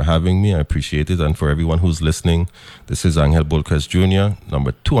 Analyze This, for having me. I appreciate it. And for everyone who's listening, this is Angel Bolquez Jr.,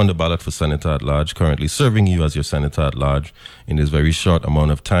 number 2 on the ballot for Senator at Large, currently serving you as your Senator at Large in this very short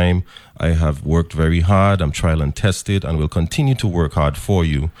amount of time. I have worked very hard. I'm trial and tested, and will continue to work hard for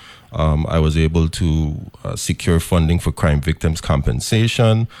you. I was able to secure funding for crime victims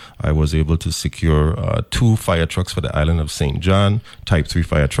compensation. I was able to secure 2 fire trucks for the island of St. John, type 3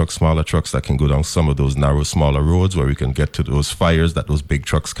 fire trucks, smaller trucks that can go down some of those narrow, smaller roads where we can get to those fires that those big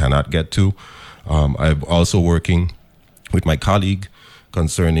trucks cannot get to. I'm also working with my colleague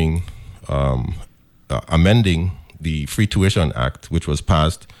concerning amending the Free Tuition Act, which was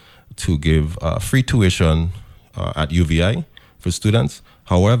passed to give free tuition at UVI for students.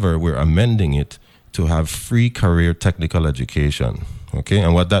 However, we're amending it to have free career technical education. Okay,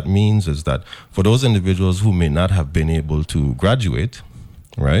 and what that means is that for those individuals who may not have been able to graduate,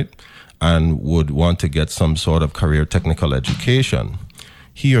 right, and would want to get some sort of career technical education,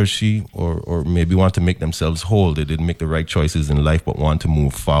 he or she or maybe want to make themselves whole, they didn't make the right choices in life but want to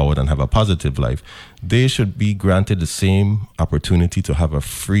move forward and have a positive life, they should be granted the same opportunity to have a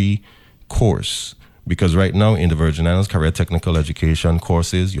free course. Because right now in the Virgin Islands, career technical education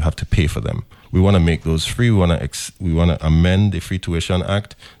courses, you have to pay for them. We want to make those free. We want to amend the Free Tuition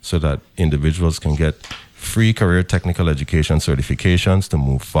Act so that individuals can get free career technical education certifications to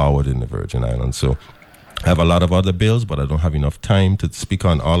move forward in the Virgin Islands. So I have a lot of other bills, but I don't have enough time to speak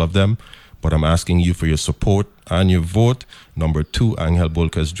on all of them. But I'm asking you for your support and your vote. Number 2, Angel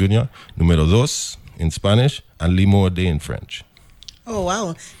Bolquez Jr. Número 2 in Spanish and Limo Day in French. Oh,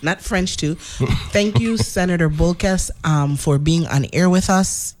 wow. Not French, too. Thank you, Senator Bolquez, for being on air with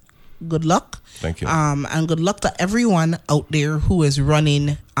us. Good luck. Thank you. And good luck to everyone out there who is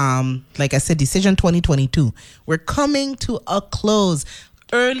running, like I said, Decision 2022. We're coming to a close.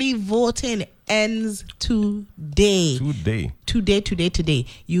 Early voting ends today. Today.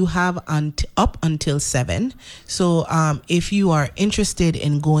 You have up until 7. So if you are interested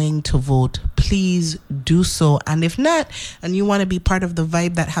in going to vote, please do so. And if not, and you want to be part of the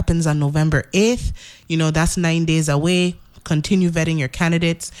vibe that happens on November 8th, that's 9 days away. Continue vetting your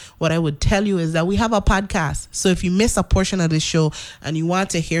candidates. What I would tell you is that we have a podcast. So if you miss a portion of this show and you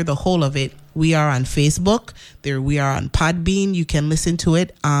want to hear the whole of it, we are on Facebook. We are on Podbean. You can listen to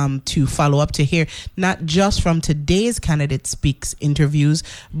it to follow up to hear not just from today's Candidate Speaks interviews,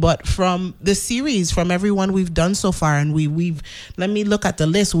 but from the series, from everyone we've done so far. And we've let me look at the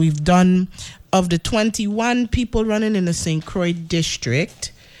list. We've done, of the 21 people running in the St. Croix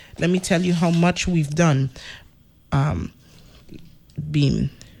district, let me tell you how much we've done. Beam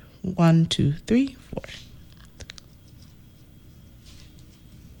 1, 2, 3, 4.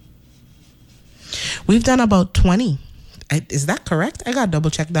 We've done about 20. Is that correct? I gotta double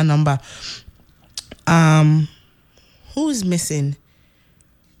check that number. Who's missing?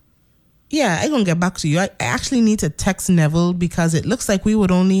 Yeah, I'm gonna get back to you. I actually need to text Neville because it looks like we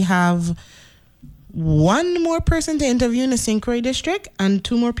would only have 1 more person to interview in the St. Croix district and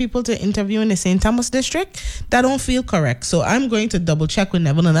 2 more people to interview in the St. Thomas district. That don't feel correct. So I'm going to double check with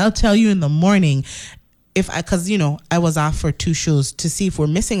Neville and I'll tell you in the morning because I was off for 2 shows to see if we're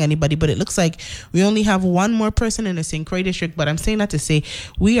missing anybody, but it looks like we only have 1 more person in the St. Croix district. But I'm saying that to say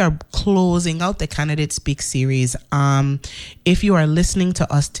we are closing out the Candidate Speak series. If you are listening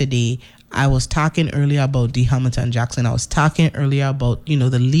to us today, I was talking earlier about D. Hamilton Jackson. I was talking earlier about,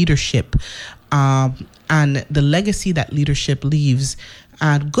 the leadership and the legacy that leadership leaves,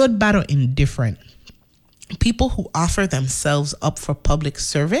 good, bad, or indifferent. People who offer themselves up for public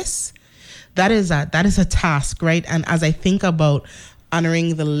service, that is a task, right? And as I think about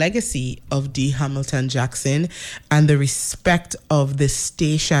honoring the legacy of D. Hamilton Jackson and the respect of the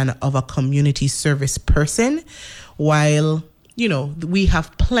station of a community service person, while we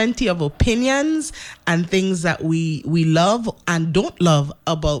have plenty of opinions and things that we love and don't love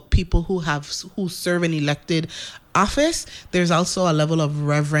about people who serve an elected office. There's also a level of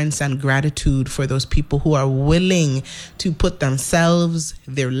reverence and gratitude for those people who are willing to put themselves,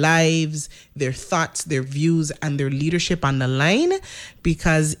 their lives, their thoughts, their views, and their leadership on the line,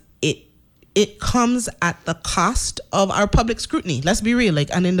 because it comes at the cost of our public scrutiny. Let's be real.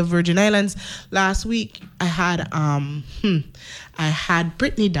 And in the Virgin Islands last week, I had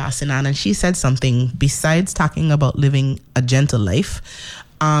Brittany Dawson on, and she said something besides talking about living a gentle life.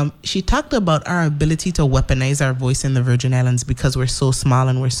 She talked about our ability to weaponize our voice in the Virgin Islands because we're so small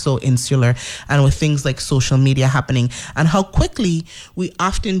and we're so insular, and with things like social media happening, and how quickly we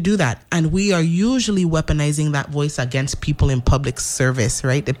often do that. And we are usually weaponizing that voice against people in public service,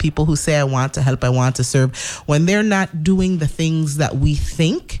 right? The people who say, I want to help, I want to serve, when they're not doing the things that we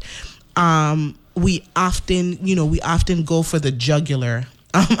think. We often go for the jugular.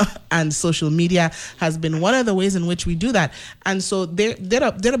 And social media has been one of the ways in which we do that. And so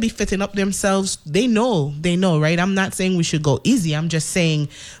they'll be fitting up themselves. They know, right? I'm not saying we should go easy. I'm just saying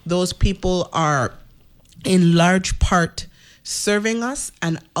those people are in large part serving us,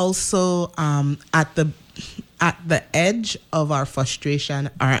 and also at the edge of our frustration,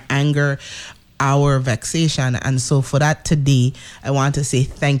 our anger, our vexation. And so for that today, I want to say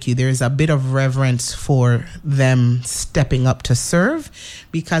thank you. There's a bit of reverence for them stepping up to serve,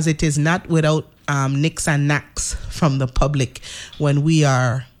 because it is not without nicks and knacks from the public when we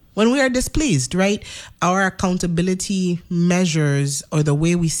are displeased, right? Our accountability measures, or the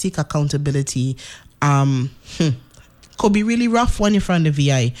way we seek accountability, could be really rough when you're from the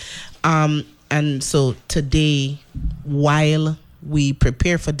VI. And so today, while we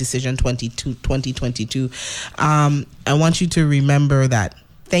prepare for Decision 2022, I want you to remember that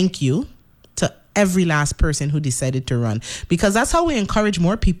thank you to every last person who decided to run, because that's how we encourage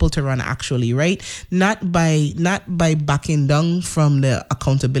more people to run, actually, right? Not by backing down from the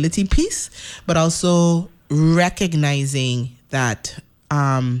accountability piece, but also recognizing that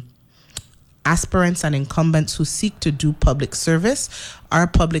aspirants and incumbents who seek to do public service are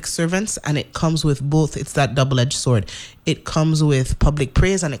public servants, and it comes with both. It's that double-edged sword. It comes with public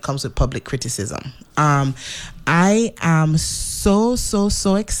praise and it comes with public criticism. I am so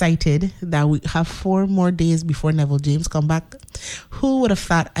excited that we have 4 more days before Neville James come back. Who would have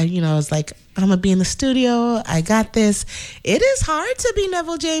thought? I was like, I'm gonna be in the studio. I got this. It is hard to be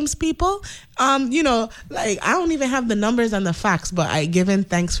Neville James, people. I don't even have the numbers and the facts, but I give him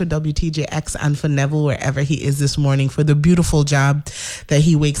thanks for WTJX and for Neville, wherever he is this morning, for the beautiful job that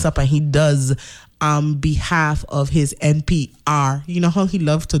he wakes up and he does on behalf of his NPR. You know how he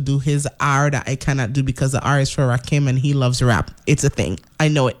loves to do his R that I cannot do because the R is for Rakim and he loves rap. It's a thing. I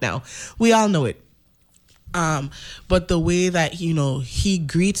know it now. We all know it. But the way that, he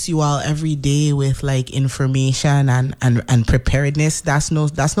greets you all every day with information and preparedness, that's no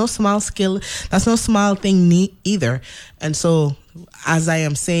small skill. That's no small thing either. And so, as I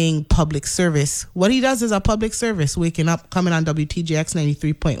am saying, public service, what he does is a public service, waking up, coming on WTJX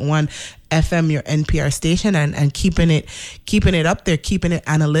 93.1 FM, your NPR station, and keeping it up there, keeping it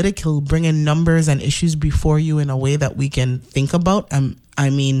analytical, bringing numbers and issues before you in a way that we can think about.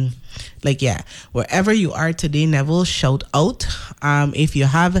 Wherever you are today, Neville, shout out. If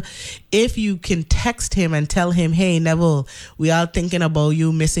you can text him and tell him, hey, Neville, we are thinking about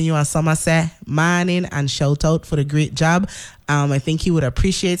you, missing you on Somerset, morning, and shout out for the great job. I think he would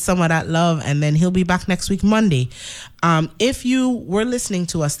appreciate some of that love, and then he'll be back next week, Monday. If you were listening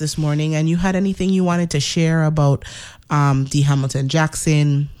to us this morning and you had anything you wanted to share about D. Hamilton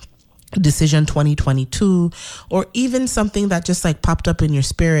Jackson, Decision 2022, or even something that just popped up in your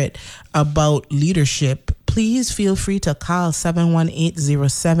spirit about leadership, please feel free to call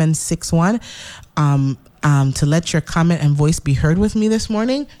 718-0761 to let your comment and voice be heard with me this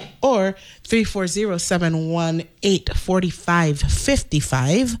morning, or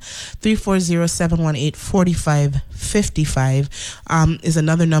 340-718-4555. 340-718-4555 is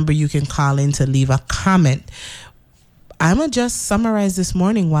another number you can call in to leave a comment. I'm going to just summarize this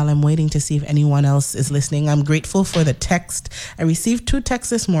morning while I'm waiting to see if anyone else is listening. I'm grateful for the text. I received 2 texts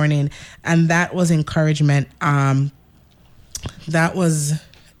this morning, and that was encouragement. That was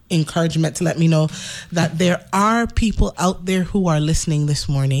encouragement to let me know that there are people out there who are listening this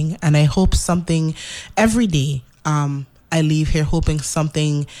morning, and I hope something every day. I leave here hoping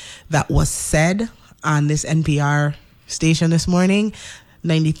something that was said on this NPR station this morning,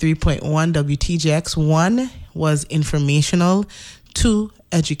 93.1 WTJX, 1 was informational, 2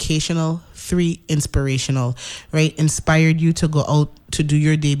 educational, 3 inspirational, right? Inspired you to go out to do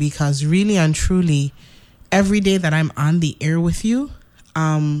your day, because really and truly, every day that I'm on the air with you,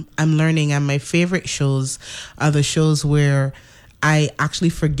 I'm learning, and my favorite shows are the shows where I actually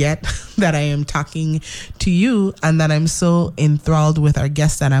forget that I am talking to you and that I'm so enthralled with our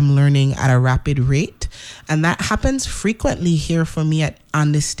guests that I'm learning at a rapid rate. And that happens frequently here for me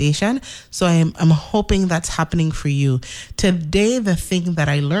on this station. So I'm hoping that's happening for you. Today, the thing that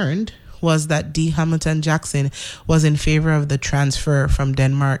I learned was that D. Hamilton Jackson was in favor of the transfer from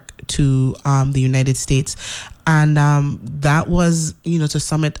Denmark to the United States. And that was, to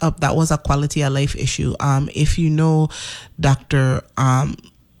sum it up, that was a quality of life issue. If you know Dr.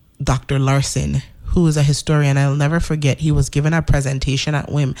 Larson, who is a historian, I'll never forget, he was given a presentation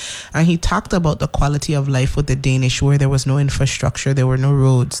at WIM, and he talked about the quality of life with the Danish, where there was no infrastructure, there were no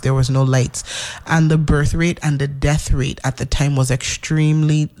roads, there was no lights, and the birth rate and the death rate at the time was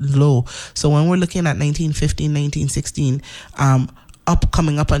extremely low. So when we're looking at 1915, 1916,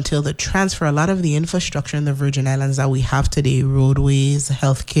 coming up until the transfer, a lot of the infrastructure in the Virgin Islands that we have today, roadways,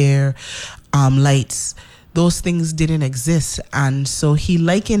 healthcare, lights, those things didn't exist. And so he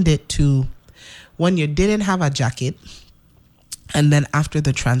likened it to when you didn't have a jacket, and then after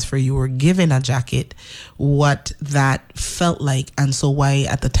the transfer you were given a jacket, what that felt like. And so why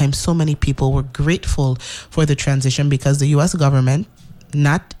at the time so many people were grateful for the transition, because the US government,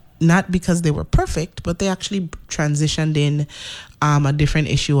 not because they were perfect, but they actually transitioned in a different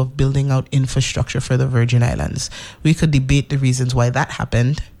issue of building out infrastructure for the Virgin Islands. We could debate the reasons why that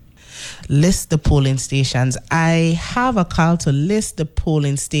happened. List the polling stations. I have a call to list the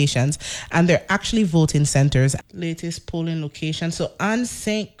polling stations, and they're actually voting centers. Latest polling location. So on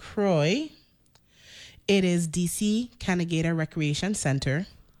St. Croix, it is DC Canagata Recreation Center,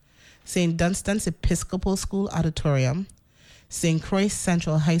 St. Dunstan's Episcopal School Auditorium, St. Croix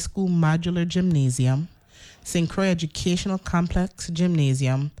Central High School Modular Gymnasium, St. Croix Educational Complex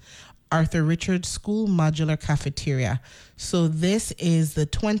Gymnasium, Arthur Richards School Modular Cafeteria. So this is the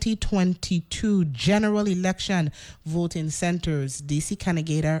 2022 general election voting centers: DC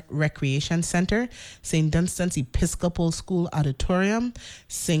Canagata Recreation Center, St. Dunstan's Episcopal School Auditorium,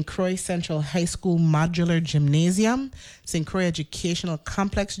 St. Croix Central High School Modular Gymnasium, St. Croix Educational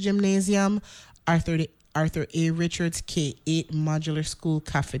Complex Gymnasium, Arthur A. Richards K-8 Modular School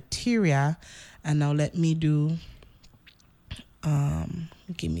Cafeteria. And now let me do,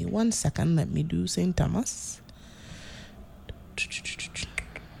 give me 1 second, let me do St. Thomas.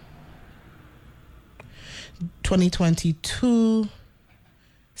 2022,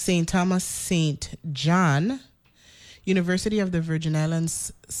 St. Thomas, St. John, University of the Virgin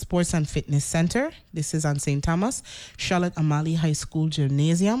Islands Sports and Fitness Center. This is on St. Thomas. Charlotte Amalie High School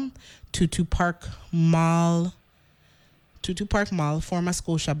Gymnasium, Tutu Park Mall, former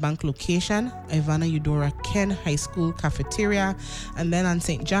Scotia Bank location, Ivana Eudora Ken High School Cafeteria, and then on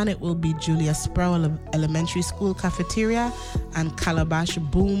St. John it will be Julia Sproul Elementary School Cafeteria and Calabash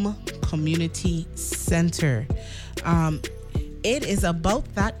Boom Community Center. It is about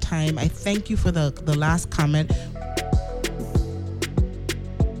that time. I thank you for the last comment.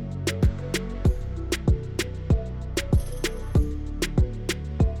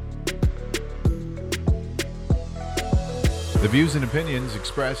 The views and opinions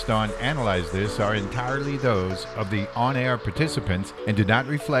expressed on Analyze This are entirely those of the on-air participants and do not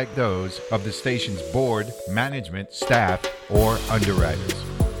reflect those of the station's board, management, staff, or underwriters.